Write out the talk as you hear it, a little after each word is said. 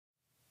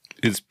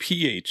Is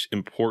pH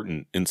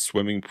important in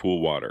swimming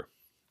pool water?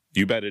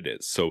 You bet it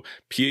is. So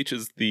pH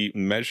is the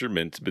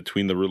measurement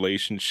between the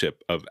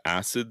relationship of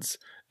acids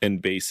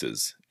and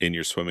bases in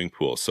your swimming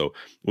pool. So,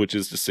 which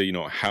is to say,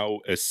 how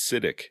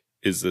acidic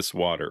is this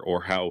water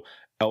or how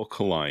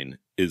alkaline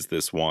is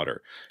this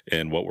water?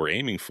 And what we're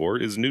aiming for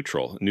is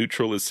neutral.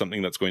 Neutral is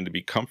something that's going to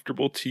be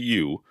comfortable to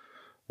you,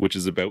 which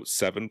is about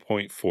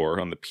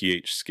 7.4 on the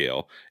pH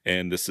scale.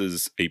 And this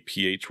is a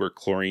pH where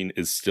chlorine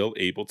is still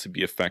able to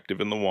be effective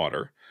in the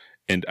water.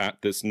 And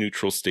at this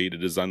neutral state,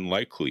 it is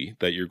unlikely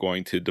that you're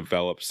going to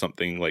develop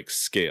something like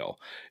scale.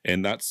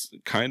 And that's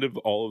kind of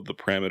all of the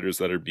parameters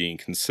that are being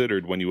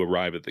considered when you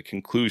arrive at the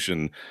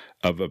conclusion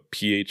of a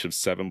pH of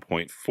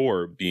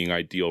 7.4 being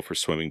ideal for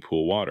swimming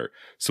pool water.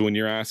 So when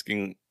you're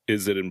asking,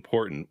 is it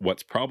important?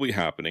 What's probably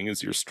happening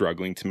is you're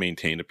struggling to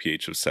maintain a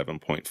pH of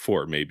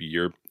 7.4. Maybe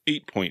you're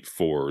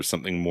 8.4 or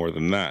something more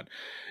than that.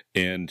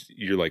 And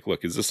you're like,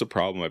 look, is this a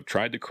problem? I've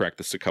tried to correct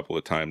this a couple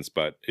of times,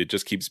 but it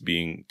just keeps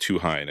being too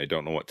high and I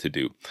don't know what to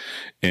do.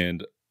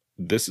 And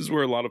this is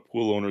where a lot of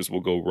pool owners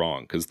will go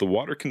wrong because the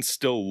water can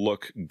still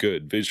look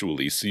good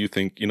visually. So you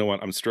think, you know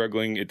what, I'm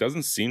struggling. It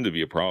doesn't seem to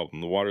be a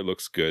problem. The water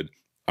looks good.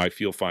 I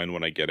feel fine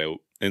when I get out.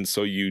 And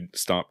so you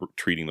stop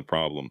treating the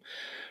problem.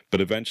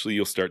 But eventually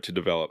you'll start to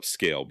develop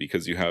scale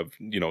because you have,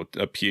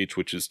 a pH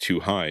which is too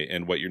high.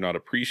 And what you're not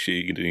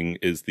appreciating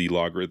is the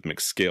logarithmic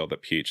scale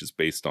that pH is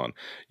based on.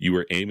 You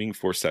are aiming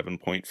for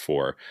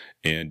 7.4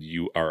 and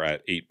you are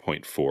at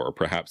 8.4 or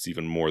perhaps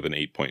even more than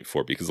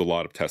 8.4 because a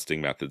lot of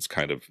testing methods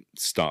kind of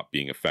stop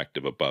being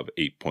effective above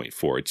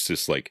 8.4. It's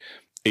just like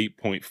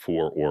 8.4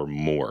 or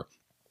more.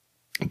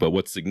 But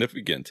what's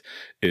significant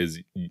is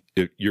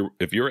if you're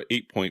at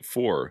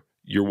 8.4,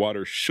 your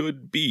water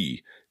should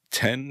be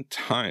 10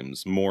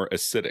 times more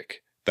acidic.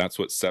 That's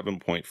what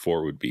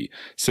 7.4 would be.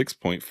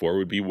 6.4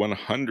 would be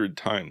 100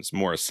 times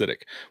more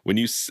acidic. When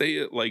you say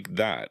it like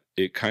that,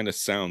 it kind of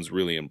sounds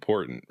really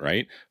important,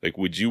 right? Like,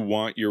 would you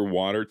want your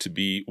water to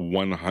be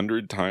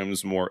 100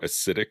 times more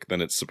acidic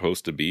than it's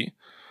supposed to be?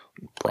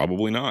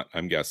 Probably not,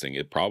 I'm guessing.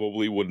 It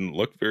probably wouldn't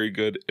look very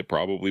good. It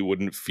probably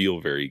wouldn't feel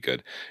very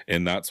good.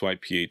 And that's why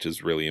pH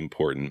is really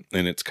important.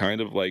 And it's kind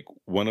of like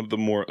one of the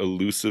more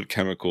elusive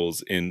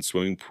chemicals in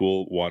swimming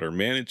pool water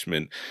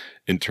management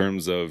in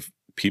terms of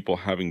people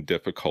having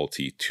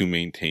difficulty to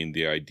maintain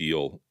the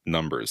ideal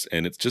numbers.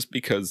 And it's just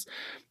because,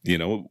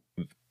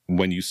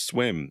 when you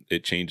swim,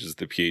 it changes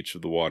the pH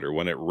of the water.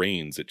 When it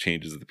rains, it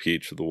changes the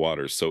pH of the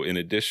water. So in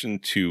addition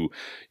to,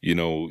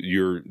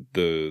 that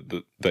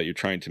you're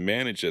trying to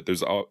manage it,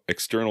 there's all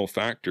external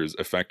factors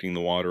affecting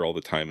the water all the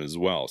time as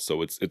well.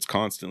 So it's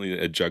constantly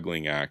a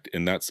juggling act,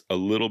 and that's a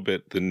little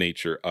bit the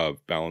nature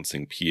of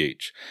balancing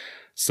pH.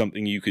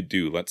 Something you could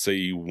do, let's say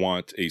you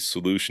want a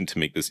solution to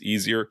make this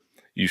easier,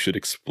 you should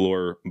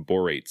explore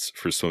borates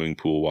for swimming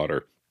pool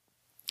water.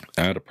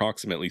 At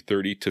approximately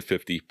 30 to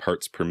 50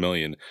 parts per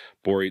million,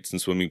 borates in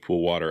swimming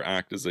pool water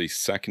act as a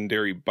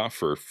secondary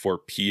buffer for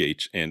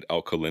pH and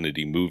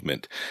alkalinity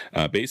movement.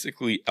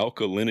 Basically,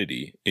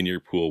 alkalinity in your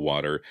pool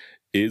water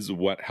is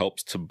what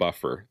helps to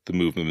buffer the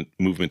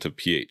movement of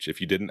pH. If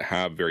you didn't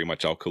have very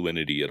much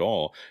alkalinity at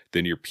all,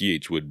 then your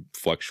pH would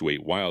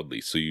fluctuate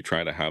wildly. So you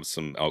try to have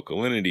some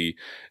alkalinity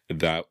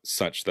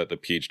such that the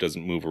pH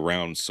doesn't move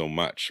around so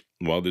much.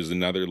 Well, there's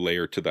another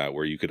layer to that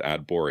where you could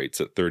add borates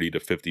at 30 to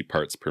 50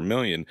 parts per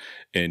million,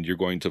 and you're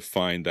going to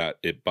find that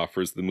it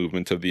buffers the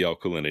movement of the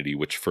alkalinity,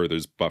 which further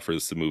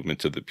buffers the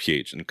movement of the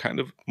pH and kind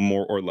of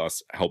more or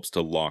less helps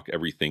to lock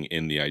everything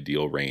in the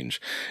ideal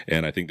range.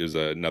 And I think there's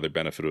another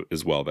benefit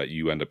as well that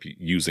you end up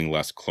using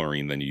less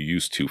chlorine than you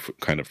used to for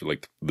kind of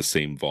like the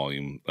same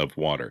volume of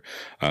water.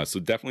 So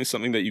definitely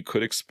something that you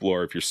could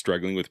explore if you're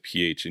struggling with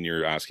pH and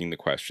you're asking the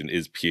question,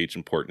 is pH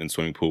important in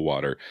swimming pool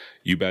water?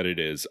 You bet it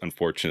is.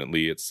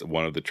 Unfortunately, it's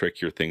one of the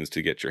trickier things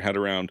to get your head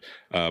around,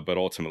 but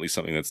ultimately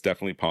something that's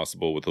definitely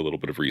possible with a little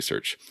bit of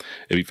research.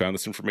 If you found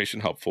this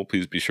information helpful,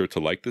 please be sure to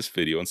like this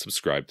video and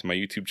subscribe to my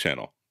YouTube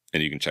channel.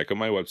 And you can check out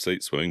my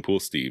website,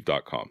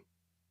 swimmingpoolsteve.com.